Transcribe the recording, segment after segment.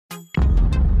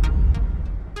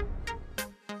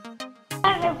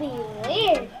be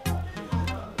weird.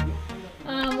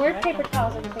 Where paper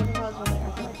towels? Are the paper towels over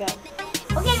there? Like that.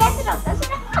 Okay, that's enough. That's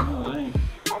enough.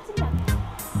 That's enough.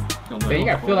 Okay, you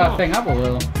gotta fill that thing up a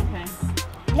little. Okay.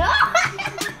 No.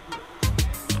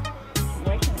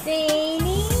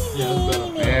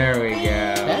 There we go.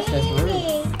 That's rude.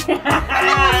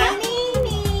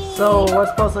 So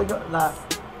what's supposed to go? Like,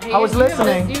 I was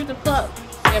listening. Use the pluck.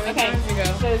 Yeah, Okay. you go.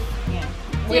 So, yeah.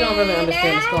 We don't really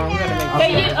understand the score. We're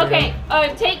gonna make.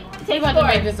 Take We're about to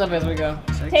make score. this up as we go.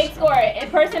 Take score. A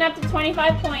person up to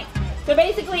 25 points. So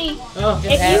basically, Oh, if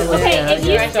you if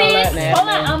you spin, hold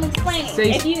on, I'm I'm explaining.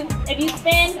 Say- If you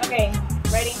spin, okay,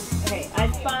 ready? Okay, I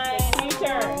spin. Your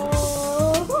turn.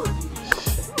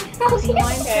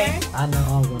 Okay. I know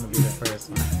I'm gonna be the first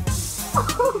one.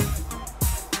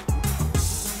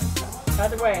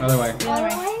 Other way. Other way.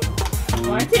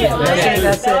 One, two. That's Okay, it,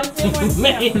 that's that it. was 2 1.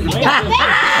 In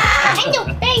your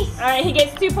face. All right, he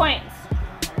gets 2 points.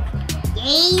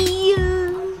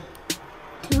 Yeah.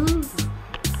 2.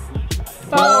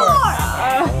 4.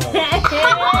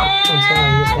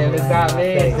 If it's not me,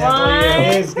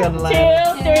 it's gonna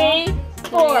laugh. 2, 3,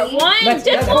 4. 1. That's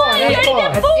Just four, 1. that's You're four.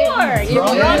 just 4. You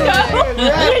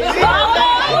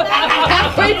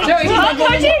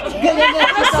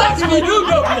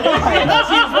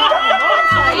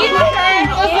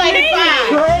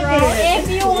If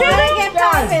you want to get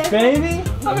past Baby.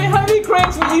 I mean, how many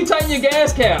cranks will you tighten your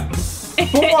gas cap? 4. in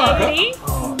your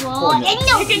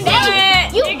can do face.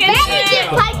 it. You You can better do it. get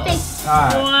piping.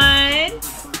 Alright. 1.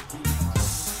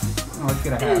 Oh, let's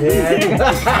get a hat. Yeah.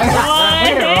 Look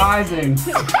at it rising.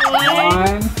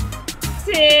 1.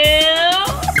 2.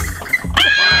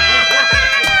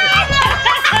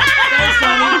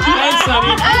 Thanks,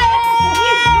 Sonny.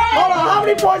 Hold on, how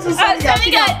many points does Sonny got?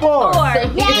 She got 4.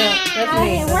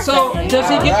 So, does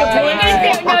he get the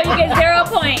points? No, you get 0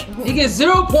 points. He gets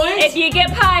 0 points? If you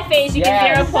get pie face, you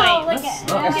get 0 points.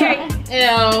 Look at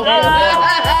Ew.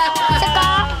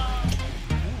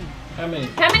 How many?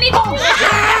 How many?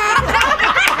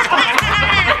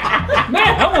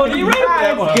 Man, I wasn't even ready for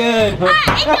that one. Good. in your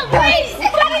face.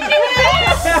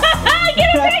 Get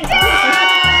a picture!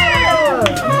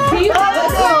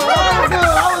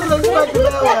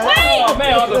 Oh,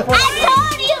 man, on the phone. I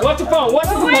told you. Watch the phone. Watch the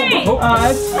phone. Wait. Oh,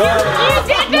 You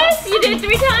did this? You did it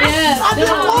 3 times? Yeah. I did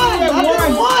one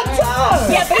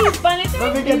time. Yeah, but he's spun it 3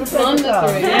 Let me get the On second the time.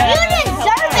 3. You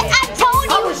deserve it. I told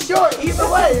I you. was short either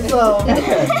way, so.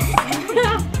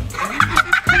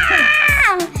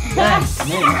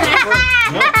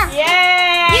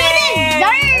 Yeah! You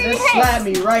deserve Just it. slapped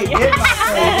me right in my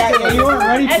face. You weren't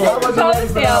ready for it. I wasn't ready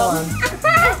for that one.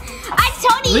 I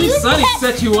told at you. least You Sonny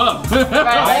said set you up.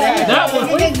 That one.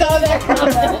 We didn't know that.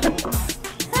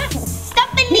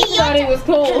 stuff in He the thought he yolk. was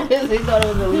cool. He thought it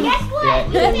was elite. Guess what? Yeah,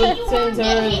 You said you ten wanted to get turns it in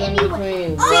anyway.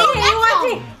 between. Oh,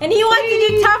 And he wants to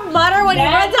do tough butter when he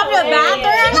runs up to the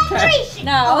bathroom? electrician.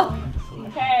 No.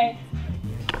 Okay.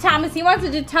 Thomas, he wants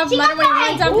to do tough She butter when he got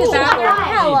runs up to mine. the bathroom. Ooh,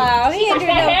 Hello. He didn't do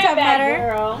no tough butter.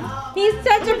 Girl. He's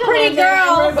such a pretty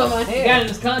girl. Rub on my You hair. got it in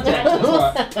his contact.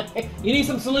 That's right. You need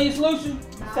some saline solution?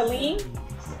 Celine?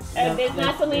 It's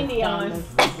not Celine Dion. This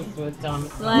is with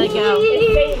Thomas. Let it go.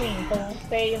 It's Saline. fool.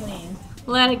 Saline.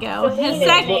 Let it go. His Celine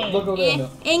second Look over there.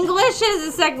 English is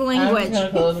his second I'm just language. gonna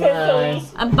close my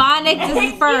eyes. And Bonics is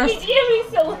his first. Give me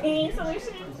Celine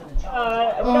solution. We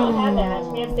don't have that.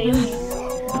 We have Saline.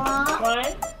 1,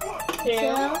 2,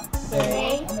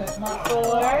 3,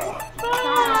 4, 5.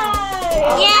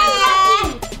 Yeah.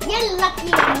 You're lucky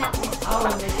on that one.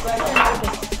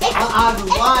 I was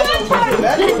wide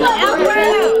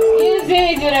You see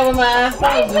me do that with my eyes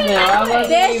closed just now. I wasn't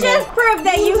This even. just proved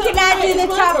that you cannot do the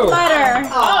tough butter.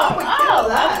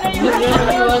 He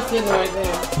was sitting right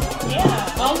there.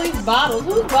 Yeah. All these bottles.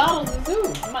 Whose bottles is who?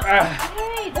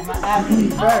 Hey, this is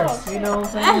first, you know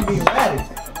what I'm saying? Be ready.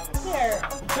 here.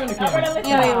 Turn the Alberta, camera. lick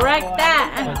Yeah, it we off, wrecked boy. that.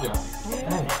 Good job.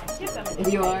 Get some of this.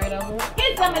 You alright over there?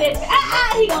 Get some of this.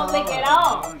 He gonna lick it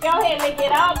off. Go ahead, lick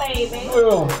it off, baby.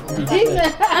 All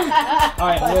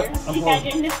right, look, I'm You got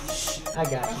closing. your I got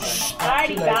you. I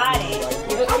already got it.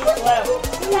 Good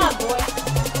job, boy.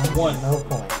 1, No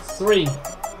points. 3.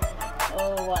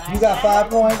 Oh, You got 5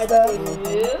 points, though? 2,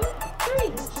 3.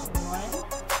 1,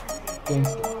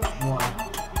 Gangsta. 1,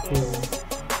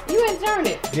 2. You ain't turned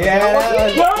it. Yeah.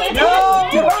 No.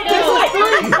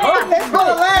 It's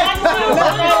gonna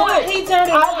last. He turned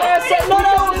it once. No,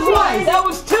 that was twice. That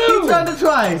was 2. He turned it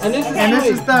twice. And this is and this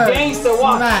three. is third. Gangsta,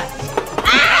 watch. Smack.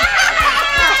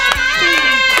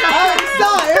 I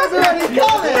saw it. It was already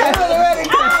coming. It was already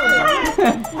coming.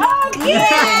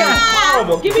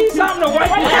 Horrible. Give me something to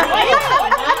wipe it.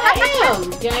 Damn,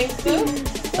 gangster.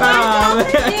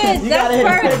 Dude, You gotta hit a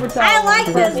that's paper perfect. towel. I like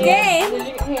this game. Did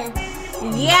you here?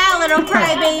 Yeah, little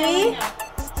crybaby.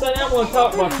 So now I'm gonna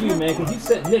talk about you, man, because you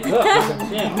set Nick up.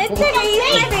 Damn. It's okay,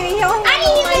 he's my baby. He'll I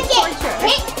handle my didn't even torture. get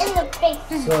hit in the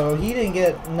face. So he didn't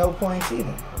get no points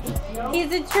either.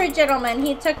 He's a true gentleman.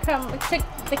 He took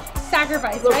the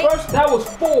sacrifice, The right? first, that was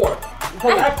 4.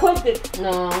 Because I clicked it.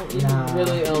 No, you Nah.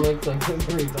 really only clicked it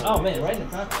 3 times. Oh, man, right in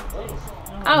the front.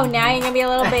 Oh, now you're gonna be a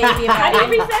little baby How do about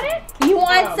you it. reset it? You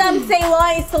want some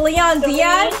Leon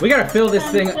Diaz? We gotta fill this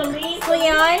thing. Delete.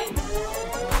 Leon?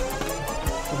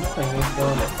 This thing is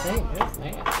going to sink. It's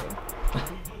nasty.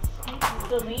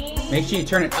 Delete. Make sure you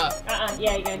turn it up.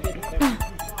 Yeah, you gotta do this first.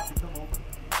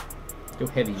 Go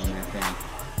heavy on that thing.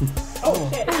 Oh,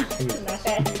 shit. Not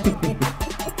that.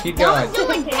 Keep going. Don't do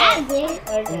it that way.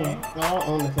 Okay. All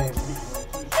on the table.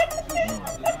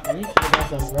 You should have got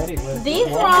some ready with. These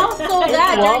were all sold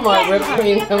out. Walmart whipped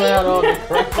cream coming out all the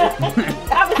crap.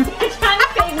 I was trying to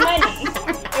save money.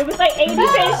 It was like 80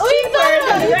 cents cheaper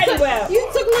than the Ready Well. You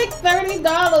took like $30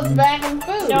 back in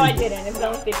food. No, I didn't. It was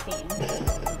only 15.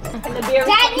 And the beer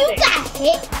was Dad, you 26. got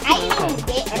hit. I didn't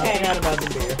get I Okay. forgot about the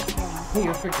beer.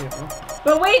 You're forgiven.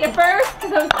 But wait, at first,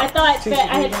 because I thought that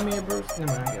I had. me a Bruce?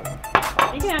 Never mind, I got one.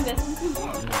 You can have this.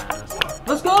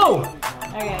 Let's go!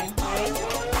 Okay, ready?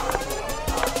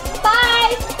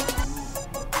 5!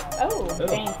 Oh,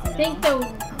 thanks. I think the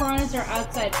Coronas are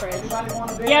outside fridge.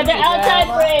 Yeah, they're outside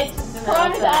fridge.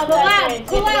 Corona's outside fridge.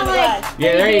 Pull out like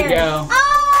Yeah, there you go.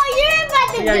 Oh, you're about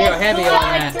to You gotta go heavy on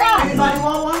that. Anybody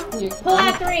want one? pull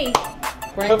out 3.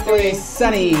 Hopefully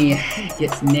Sunny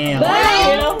gets nailed. Two.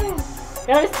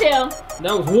 That was 2.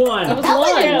 That was 1. That was That was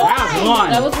 1. one.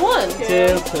 That That was was 1.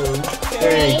 2,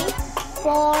 3.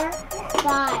 4,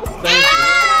 5. Thank you.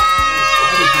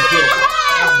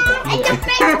 In the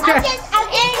face. I'm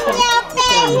in the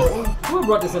face. Who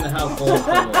brought this in the household?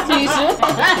 Tisha.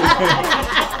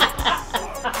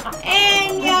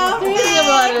 And yo, Tisha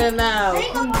brought it in now.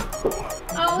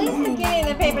 oh, Lisa's getting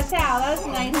the paper towel. That was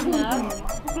nice enough.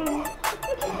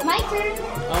 My turn.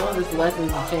 All of this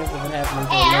lessens the chance of it happening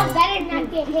to Hey, I you. better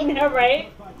not get hit. All right.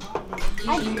 I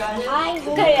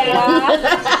will. Yeah.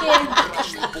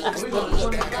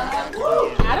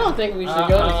 I don't think we should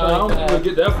go to I don't think we'll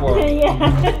get that far.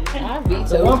 Yeah. I beat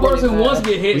So one person wants to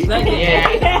get hit, that get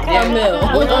hit. a mill.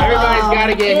 Everybody's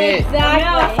gotta get hit.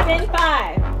 Exactly. Spin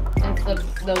 5. It's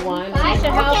the one. I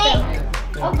should help him. him.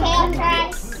 Okay, I'll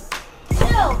try. 2.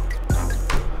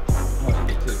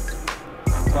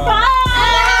 Five.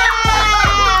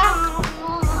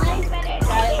 I better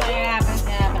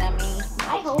not get I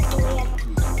hopefully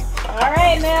All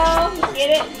right, Mel. Get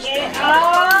it. Get it.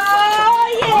 Oh,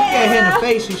 If you get hit in yeah. the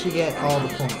face, you should get all the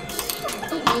points.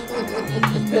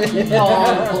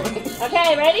 Oh.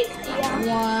 Okay, ready?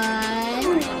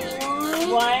 1.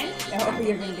 1. Oh,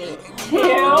 you're going to get it. 2.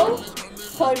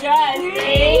 Close your eyes.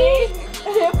 3.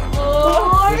 4.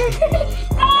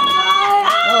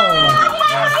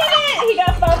 He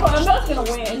got 5 points. Mel's going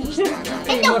to win.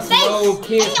 He must know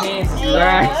kids' hands is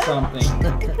like something.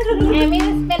 Hand me the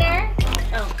spinner.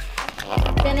 Oh.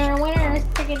 Dinner winners,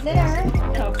 chicken dinner.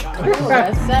 Oh, God. Oh,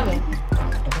 that's 7.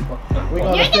 We're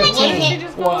going You're to gonna 15. get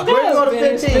hit. Well, We're going to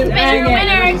 15. Winner,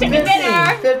 winner, chicken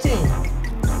dinner. 15.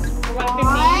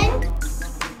 1.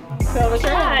 Close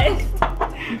your eyes.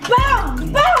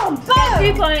 Boom! Boom! Boom!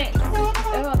 2 points.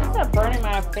 Oh, this is burning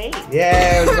my face.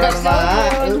 Yeah, it was right in my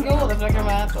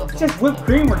eye. Just whipped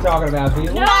cream we're talking about,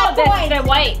 people. No, that's the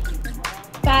white.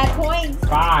 5 points.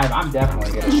 5. I'm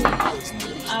definitely gonna shoot.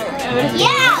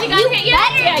 Yeah, you better.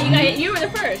 Yeah, you got it. You were the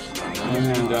first. Oh,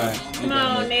 Come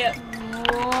on, Nip.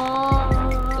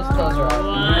 Just close your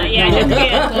eyes. 1. Yeah, just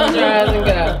get Close your eyes and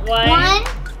go. 1.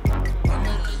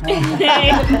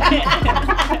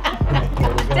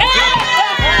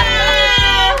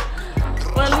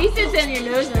 Well, at least it's in your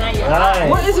nose and not your All right.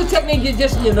 What is the technique get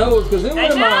just in your nose? Because it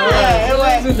went in my know. eye.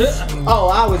 Oh,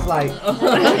 I was like,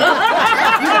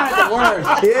 Worse.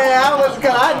 yeah, I was.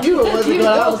 I knew it wasn't good.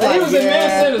 I was like, He was in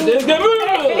yeah. mid-sentence. the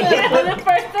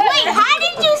first Wait, how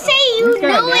did you say you Who's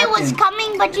got knew it was napkins?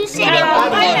 coming, but you said it I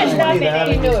wasn't? didn't do that.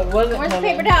 You knew it wasn't Where's the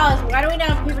coming. paper towels? Why do we not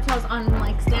have paper towels on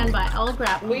like standby? I'll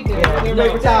grab. We do. Yeah, the No,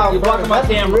 paper towel. you're blocking my That's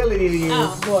what you camera. really need to use.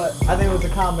 Oh. What? I think it was a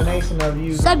combination of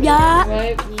you. Sub ya.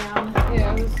 Right? Yeah.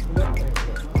 Yeah, it was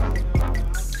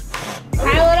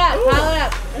Pile it up. Pile it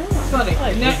up. Sonny, you're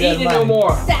not Good eating no money.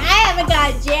 more. So I haven't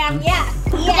got jam yet.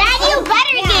 Dad, you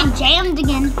better get jammed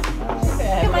again.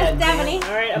 Come on, Stephanie.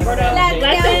 All right, Alberto. Let's go,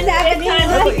 Lesson. Stephanie. It's time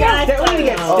Let's for go. guys. We need to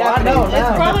get Oh, I know It's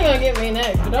now. probably gonna get me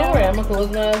next, but don't worry, I'm gonna close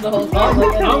my eyes the whole time. I'm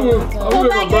Like I I'm do. with Pull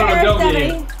back your Roberto hair, Del Stephanie.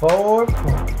 here. 4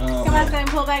 points. Come on,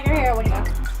 Stephanie. Pull back your hair. What do you got?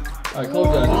 All right, close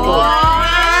your eyes.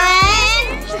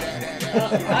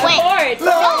 Forward.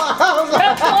 No, I was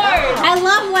like, Forward. I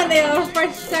love when they were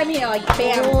first time, you know, like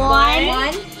bam.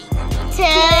 One. 2.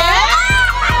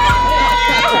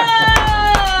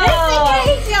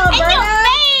 This is In your Alberta.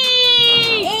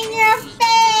 face. In your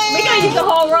face. We gotta use the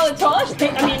whole roll of toilet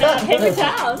paper. I mean, paper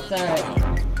towels. It's alright.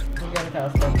 We got a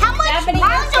towel. How much Stephanie,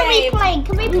 rounds are we save. playing?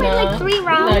 Can we play like 3 Not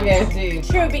rounds? guaranteed.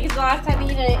 True, because last time you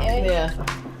did it, Yeah.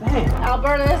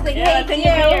 Alberta's like, Yeah, hey, it's in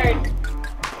your beard.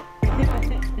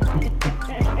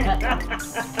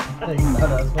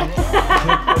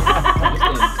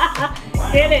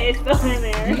 Get it, it's still in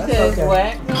there. You said it's okay.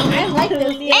 whack. I like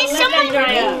this. Hey, someone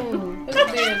dry up.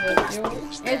 Whose beer is this?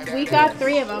 Yours? We got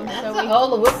 3 of them, so we. Oh,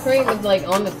 the whipped cream is like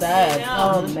on the side. I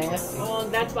know. Oh, nasty. Well,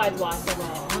 that's why it's washable.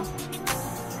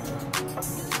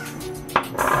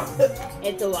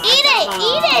 It's a wash. Eat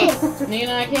it.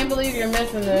 Nina, I can't believe you're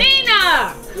missing this. Nina!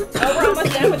 Oh, we're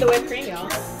almost done with the whipped cream, y'all.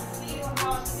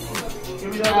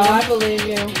 Oh, I believe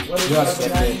you.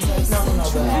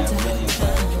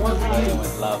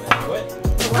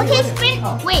 Okay, spin.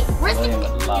 Wait, where's the?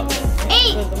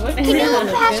 Hey, can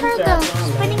you pass her the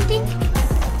spinning thing?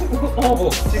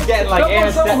 She's getting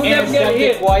like Someone never get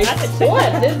hit. anesthetic wipes. That's a What?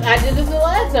 I did this the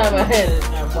last time I had it.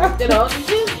 I wiped it off the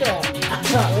chin strap.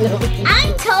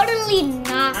 I'm totally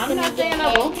not I'm gonna not get saying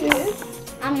I won't hit. get it.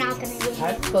 I'm not gonna get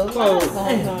I hit. closed my eyes the whole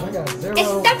I time. got 0 It's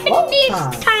vote Stephanie's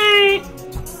time. turn.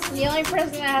 The only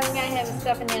person that hasn't got hit is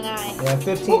Stephanie and I. Yeah,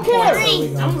 15 Who points. cares? so we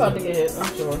gonna I'm about to get hit,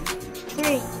 I'm sure.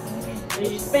 3.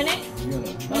 Did you spin it?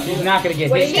 She's not gonna get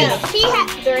What do hit. you got? She had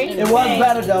 3. It was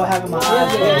better though having my eyes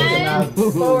closed and out.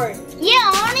 Forward. Yeah, I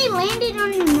only landed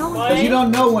on your nose. Because you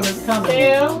don't know when it's coming. 2,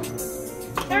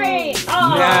 3.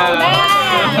 Oh, No.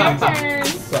 man, your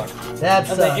turn.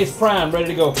 That's I think it's prime, ready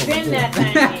to go for me. Spin that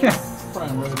thing.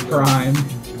 Prime, ready to go. Crime.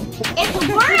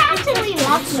 We're actually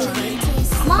lucky.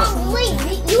 Mom, wait,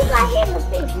 you got hit in the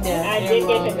face. Yeah, I did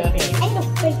get hit in the face. In the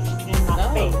face. In my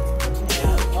face.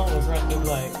 Almost right through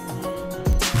like.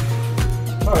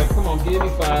 Alright, come on, give me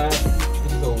 5.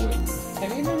 This is over with.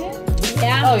 Have you been hit?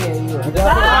 Yeah. Oh, yeah, you were.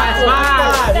 That's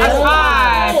 5. That's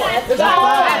 5.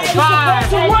 That's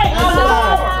 5.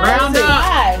 Round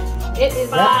up. It is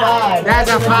That's 5. That's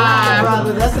a 5.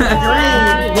 Brother, that's a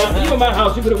green. You in my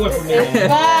house, you could have went for me.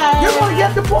 Five. You're gonna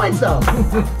get the points though.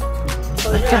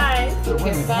 Guys.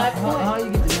 Get 5 points. How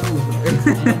you get the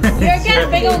nose? You're getting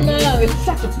a big old nose.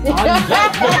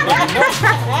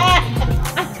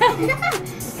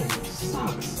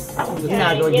 You're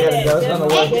not gonna get it though. It's gonna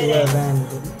work to your advantage.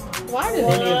 Why did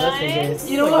any of us get this?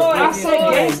 You know what? I said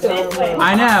gangster.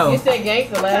 I You know. said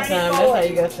gangster last time. That's how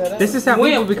you got set up. This is how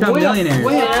people become millionaires.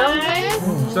 Wait,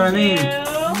 That's what I mean. 2,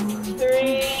 3.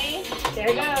 There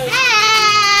it goes.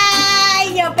 Ah,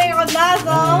 your big old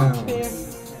nozzle.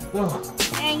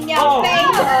 And your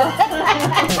face.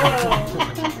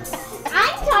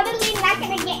 I'm totally not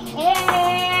gonna get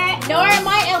hit. Nor am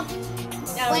I.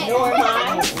 Wait. Nor am I.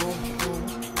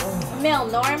 Mill,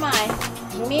 nor am I.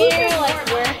 Me, like,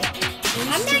 we're.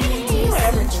 I'm not gonna hit you.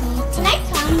 Next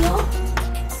time, though.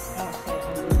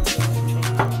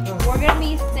 We're gonna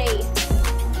be safe.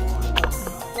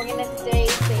 We're gonna stay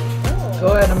safe. Go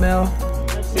ahead, Emil.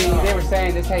 See, they were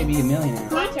saying this how you be a millionaire.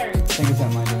 My turn. Think of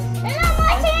something like this. And I'm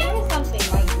my turn. Something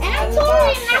like And I'm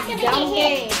totally not gonna dumb get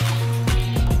game. hit.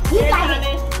 You Here, got Thomas.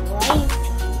 it. Right.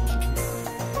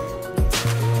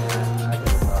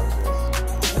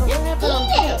 What happened on Eat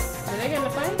it. field? Are they gonna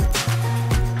fight?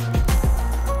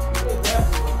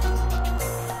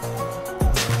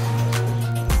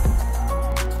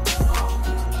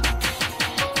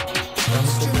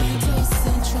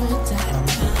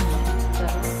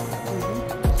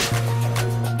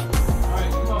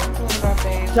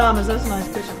 Thomas, that's a nice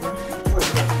picture, bro.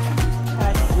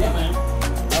 Yeah, man.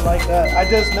 I like that. I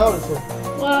just noticed it.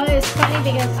 Well, it's funny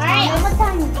because Alright, I'm gonna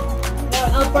tell you.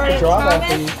 Alberta Draw that for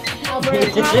Thomas. you.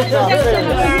 Alberta Thomas Yeah, took fair a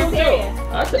enough. picture.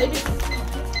 I take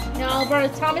it. No, Alberta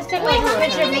Thomas took like a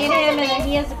picture of me and him, and then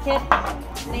he has a kid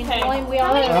named Okay. William. We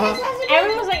all Uh-huh.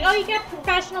 Everyone was like, "Oh, you got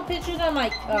professional pictures." I'm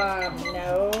like,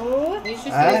 no. You should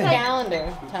see Alright. his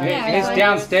calendar. Yeah, It's like-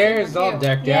 downstairs, all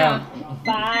decked Yeah. out.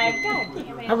 5. God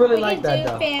damn it. I really We like can that do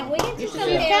though. We can You do should some see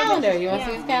his family- calendar. You want to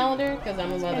see yeah. his calendar? Because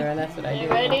I'm a mother and that's what I do. You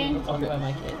ready? Talk about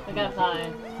my kid. I got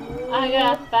 5. I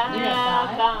got 5 You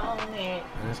got 5? on it.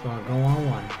 And it's gonna go on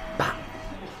one.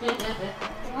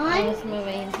 One, It's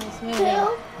moving. It's moving.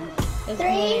 2, It's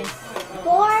 3, moving.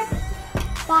 4,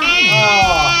 5. It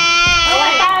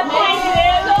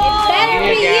better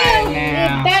You be got it you.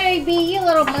 now. It better be you,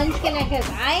 little munchkin, because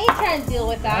I ain't trying to deal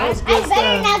with That that. was I good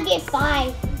better stuff. not get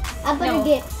 5. I better No.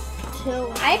 get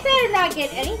 2. I better not get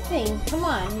anything. Come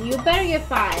on, you better get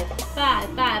 5. 5,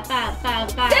 5, 5, 5,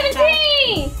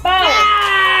 17! 5.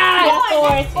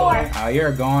 Yeah, 4. Oh, you're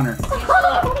a goner. We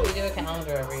do a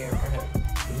calendar every year for him.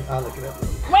 I'll look it up.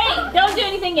 Wait, don't do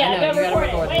anything yet. I know, I'm you gonna gotta record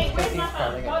it. record Wait, this, where's 'cause my he's phone?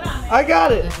 probably Hold on. I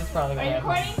got it. This is probably Are you gonna happen.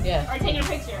 recording? Yeah. Or taking a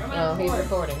picture? I'm No, gonna he's record.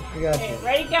 recording. I got Okay, you.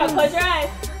 ready, go. Close your eyes.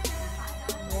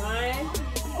 1,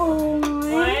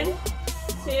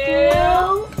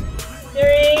 2,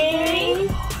 3,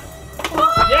 4.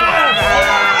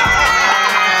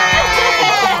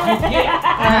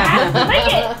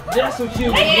 Make it. That's what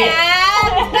you Make it.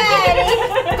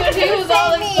 Because he was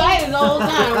all excited the whole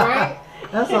time, right?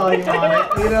 That's all he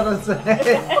wanted. You know what I'm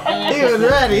saying? He was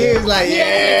ready. He was like, He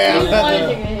wanted to yeah.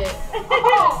 take a hit.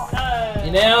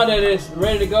 And now that it's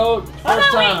ready to go, first Hold on,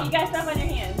 wait. You time. got stuff on your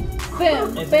hands.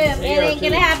 Boom, It's boom. It zero, ain't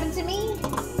gonna too. happen to me.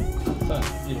 Son,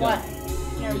 you What? done.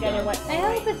 Here, we got it. What? I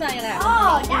hope it's not gonna happen.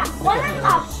 Oh, that's one of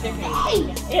the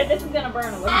face. Yeah, this is gonna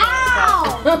burn a little bit.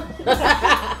 Ow!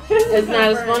 It's not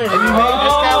as funny to me.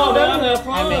 Oh, that's I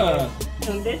make fun. it.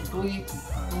 So this.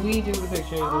 We do the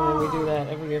pictures and then we do that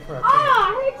every year for our Oh, kids. I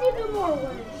heard you do more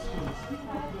words.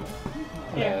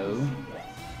 No.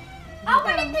 I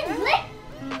wanted to lick.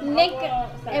 Nick,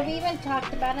 have we even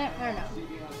talked about it? I don't know.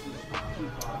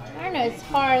 I don't know. It's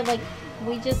hard. Like,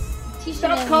 we just. Tisha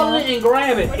Stop doesn't calling know. it and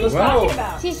grab it. What are you Let's talking go.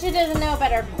 about? Tisha doesn't know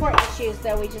about our court issues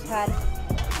that we just had.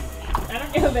 I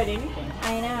don't know about anything.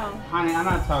 I know. Honey, I'm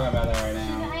not talking about that right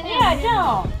now. I know. Yeah,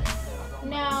 don't.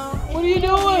 No. What are you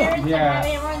doing? Years Yeah. of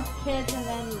having everyone's kids and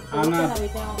then I'm not- that we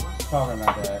don't. Talking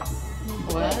about that.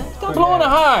 What? Stop blowing it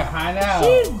high. I know.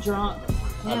 She's drunk.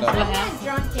 I What know. I'm not happened?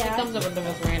 drunk She yet. comes up with the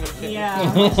most random shit.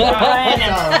 Yeah.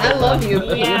 I love you.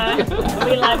 Yeah.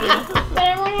 We love you. But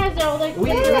everyone has their older We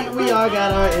kids. all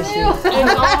got our issues.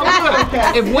 It's all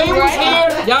good. If we was here,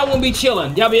 y'all wouldn't be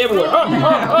chilling. Y'all be everywhere.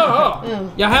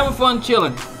 Y'all having fun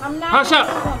chilling. I'm not. Hush up.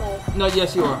 gonna win. No,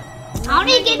 yes you are. I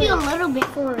only give you a little bit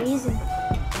for a reason.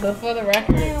 But for the I'm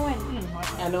record, gonna win.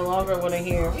 I no longer want to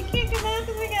hear, we can't get mad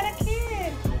because we got a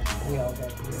kid. We all got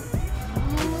kids.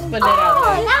 Put it out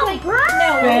Oh, there. that was burn. No,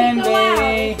 when he go out,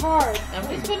 Bendy. it's hard. I'm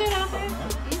just putting it out there.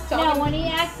 He's No, talking. when he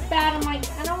acts bad, I'm like,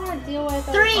 I don't want to deal with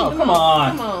it. 3. Oh, come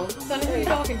on. Come on. Sonny, who are you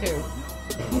talking to?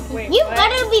 Wait, You what?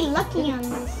 better be looking on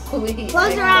this. Please.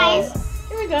 Close your eyes.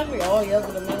 Every time we all yell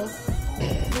at the mill.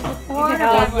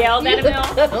 Yelled at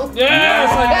him. Yes,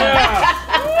 like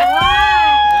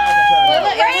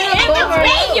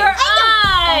Between your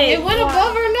eyes. It went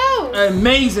above her nose. that.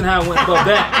 Amazing how it went above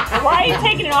that. Why are you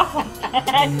taking it off like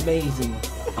that? Amazing.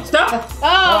 Stop.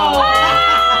 Oh!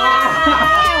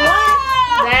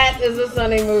 That is a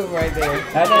Sunny move right there.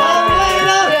 That's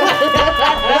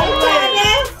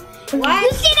What?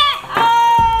 You see that?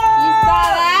 You saw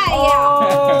that?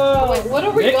 Oh. Wait, what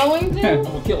are we Nick? going to? I'm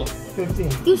gonna kill him.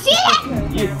 15. You see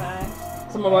that?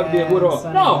 Someone about to be a good off.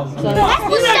 No. That's You're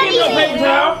what not getting no Sunny paper did.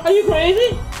 towel. Are you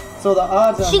crazy? So the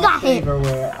odds are She in my got hit. favor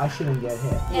where I shouldn't get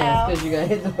hit. Yes, because you got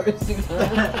hit the first 2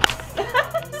 times.